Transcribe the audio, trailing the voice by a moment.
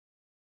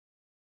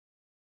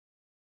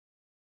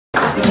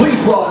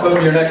Please welcome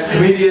your next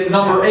comedian,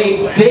 number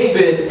 8,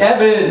 David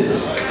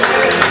Evans.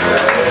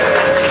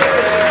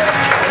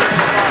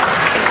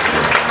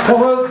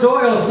 Hello,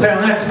 Doylestown,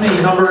 that's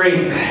me, number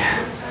 8.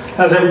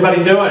 How's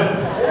everybody doing?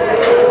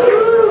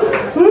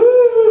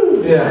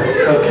 Woo! Yeah,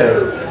 okay.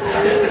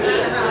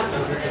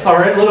 All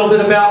right, a little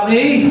bit about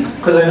me,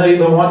 because I know you've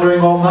been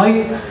wondering all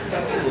night.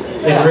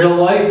 In real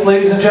life,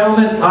 ladies and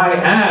gentlemen, I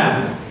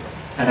am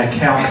an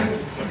accountant.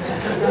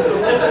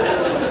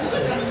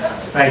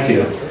 Thank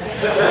you.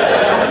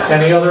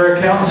 Any other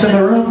accountants in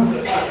the room?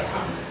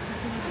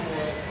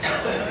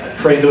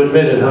 Afraid to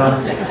admit it,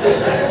 huh?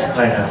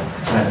 I know.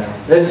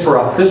 It's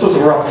rough. This was a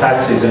rough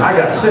tax season. I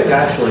got sick,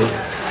 actually.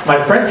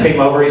 My friend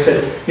came over, he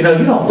said, you know,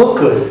 you don't look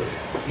good.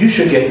 You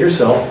should get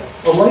yourself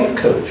a life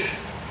coach.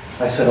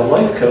 I said, a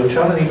life coach?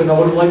 I don't even know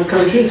what a life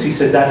coach is. He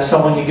said, that's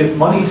someone you give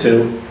money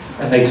to,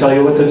 and they tell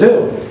you what to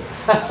do.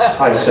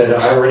 I said,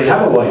 I already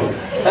have a wife.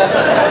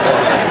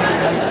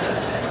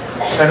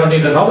 I don't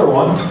need another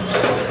one.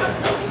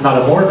 Not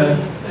a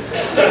Mormon.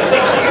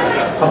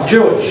 I'm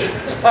Jewish.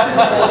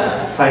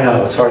 I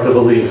know, it's hard to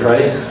believe,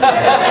 right?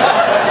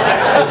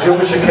 A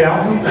Jewish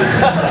accountant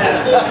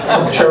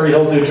from Cherry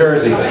Hill, New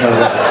Jersey.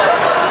 Yeah,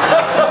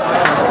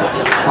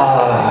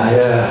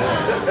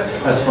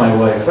 that's my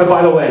wife. But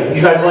by the way,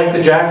 you guys like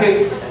the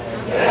jacket?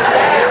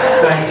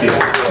 Thank you,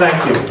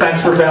 thank you.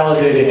 Thanks for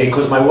validating me,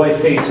 because my wife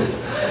hates it.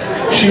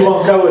 She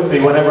won't go with me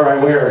whenever I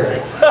wear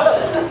it.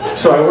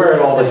 So I wear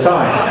it all the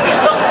time.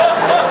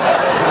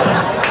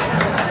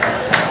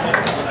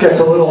 Gets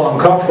a little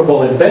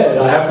uncomfortable in bed,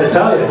 I have to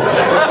tell you.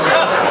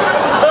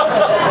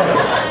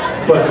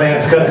 But a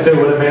man's got to do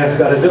what a man's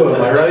got to do,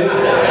 am I right?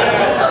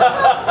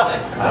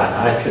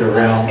 I kid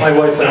around. My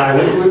wife and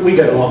I, we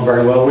get along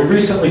very well. We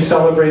recently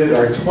celebrated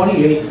our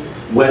 28th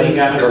wedding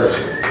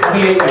anniversary.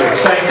 28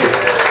 years, thank you.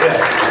 Yes.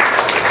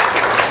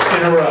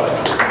 In a row.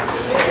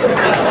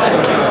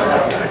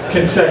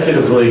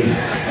 Consecutively.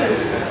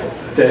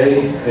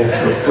 Day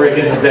after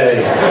friggin'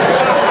 day.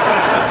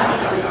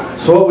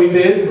 So what we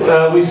did,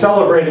 we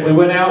celebrated. We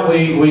went out,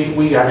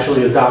 we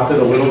actually adopted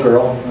a little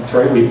girl. That's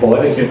right, we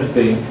bought a human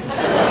being.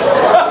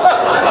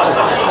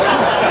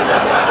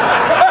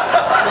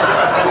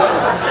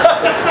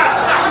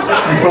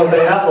 Well,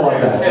 they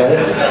outlawed that, right?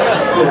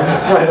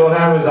 Yeah, right on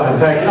Amazon.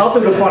 Thank you. I'll do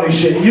the funny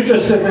shit. You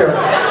just sit there.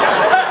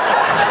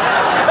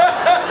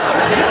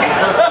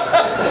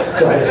 This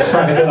guy's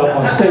trying to get up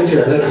on stage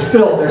here. It's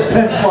filled. There's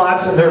 10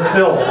 slots and they're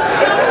filled.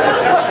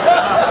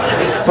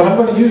 But I'm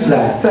going to use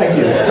that. Thank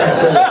you. Thanks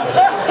very much.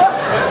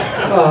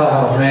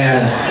 Oh,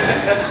 man.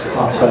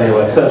 I'll tell you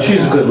what.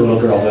 She's a good little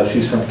girl, though.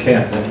 She's from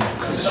Camden.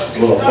 She's a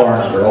little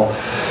foreign girl.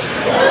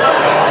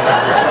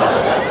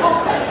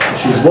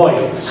 She's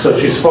white, so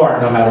she's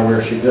foreign no matter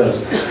where she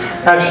goes.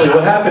 Actually,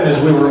 what happened is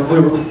we were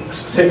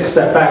take a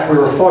step back, we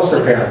were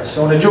foster parents.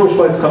 So when a Jewish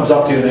wife comes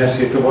up to you and asks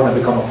you if you want to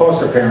become a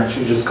foster parent,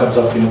 she just comes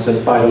up to you and says,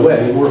 by the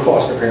way, we're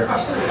foster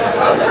parents.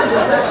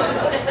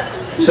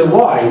 So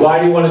why? Why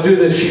do you want to do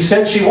this? She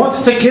said she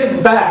wants to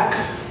give back.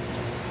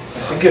 I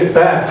said, give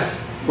back?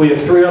 We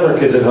have 3 other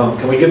kids at home.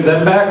 Can we give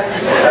them back?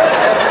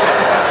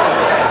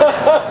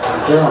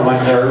 They're on my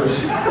nerves.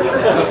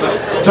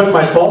 Took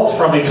my balls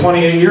from me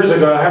 28 years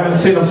ago. I haven't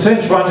seen them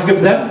since. Why don't you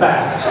give them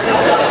back?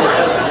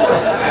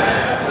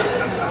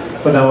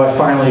 But no, I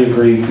finally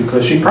agreed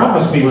because she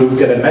promised me we would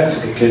get a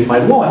Mexican kid. My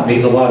lawn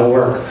needs a lot of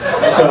work.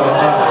 So,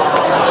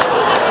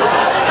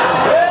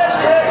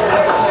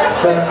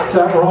 is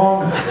that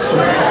wrong?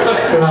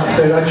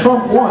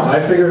 Trump won. I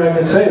figured I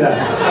could say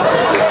that.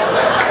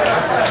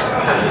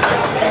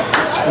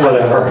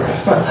 Whatever.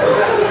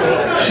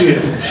 She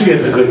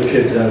is a good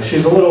kid though.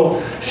 She's a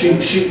little.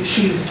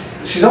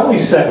 She's only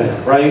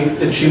 7,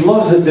 right? And she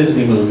loves the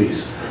Disney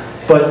movies.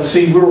 But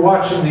see, we were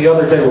watching the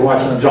other day. We were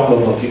watching the Jungle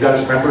Book. You guys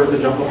remember the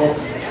Jungle Book?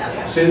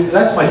 See,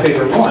 that's my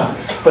favorite one.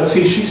 But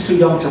see, she's too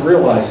young to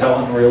realize how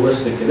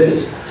unrealistic it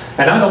is.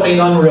 And I don't mean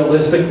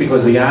unrealistic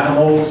because the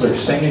animals are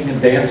singing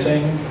and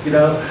dancing, you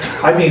know.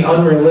 I mean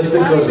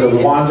unrealistic because they're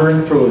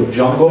wandering through a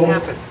jungle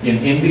in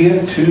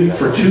India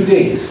for 2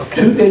 days.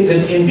 2 days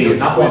in India,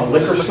 not one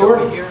liquor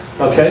store,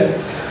 okay?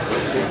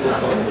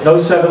 No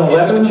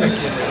 7-Elevens,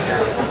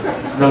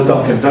 no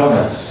Dunkin'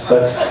 Donuts.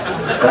 That's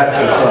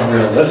what's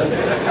unrealistic.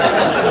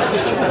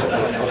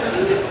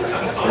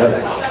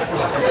 Right.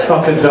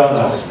 Dunkin'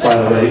 Donuts, by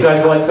the way. You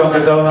guys like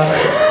Dunkin' Donuts?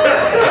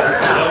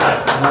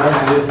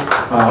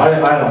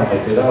 I don't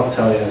like it, I'll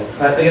tell you.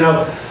 You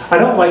know, I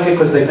don't like it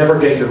because they never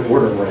get your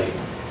order right.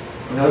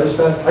 You notice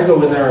that? I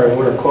go in there, I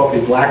order coffee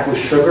black with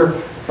sugar,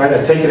 right?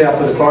 I take it out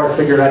to the car, I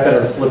figured I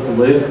better flip the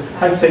lid.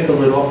 I take the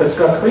lid off, it's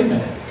got cream in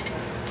it.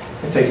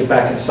 I take it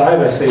back inside,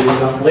 I say,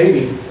 young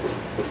lady,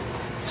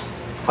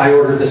 I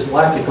ordered this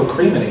black, you put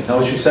cream in it. You know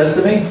what she says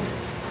to me?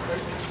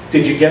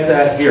 Did you get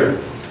that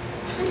here?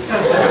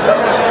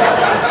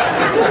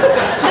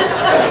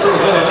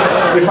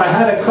 If I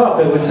had a cup,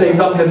 it would say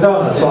Dunkin'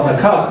 Donuts on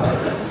the cup.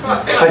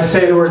 I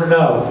say to her,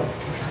 no.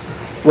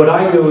 What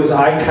I do is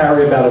I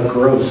carry about a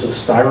gross of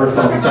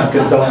styrofoam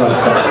Dunkin' Donut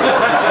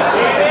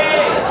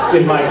cups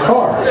in my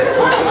car.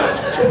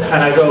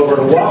 And I go over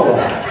to Wawa.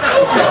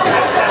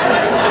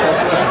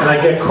 I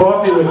get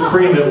coffee with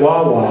cream at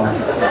Wawa.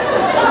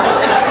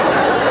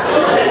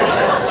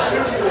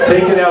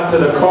 Take it out to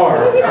the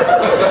car.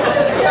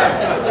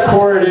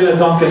 Pour it in a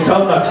Dunkin'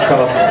 Donuts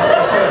cup.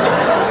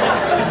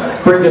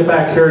 Bring it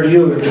back here to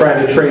you and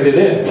try to trade it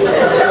in.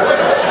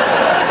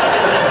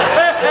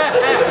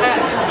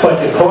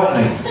 But you caught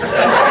me.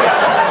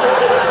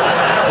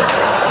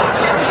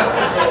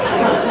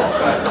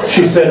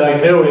 She said, I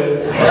knew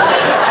it.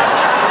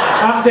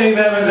 I'm Dave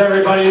Evans,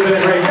 everybody. You've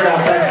been a great job.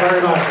 Thanks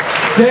very much.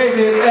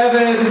 David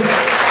Evans.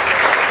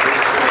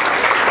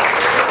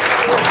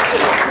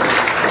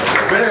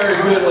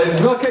 Very good,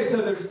 ladies. Okay, so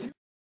there's two.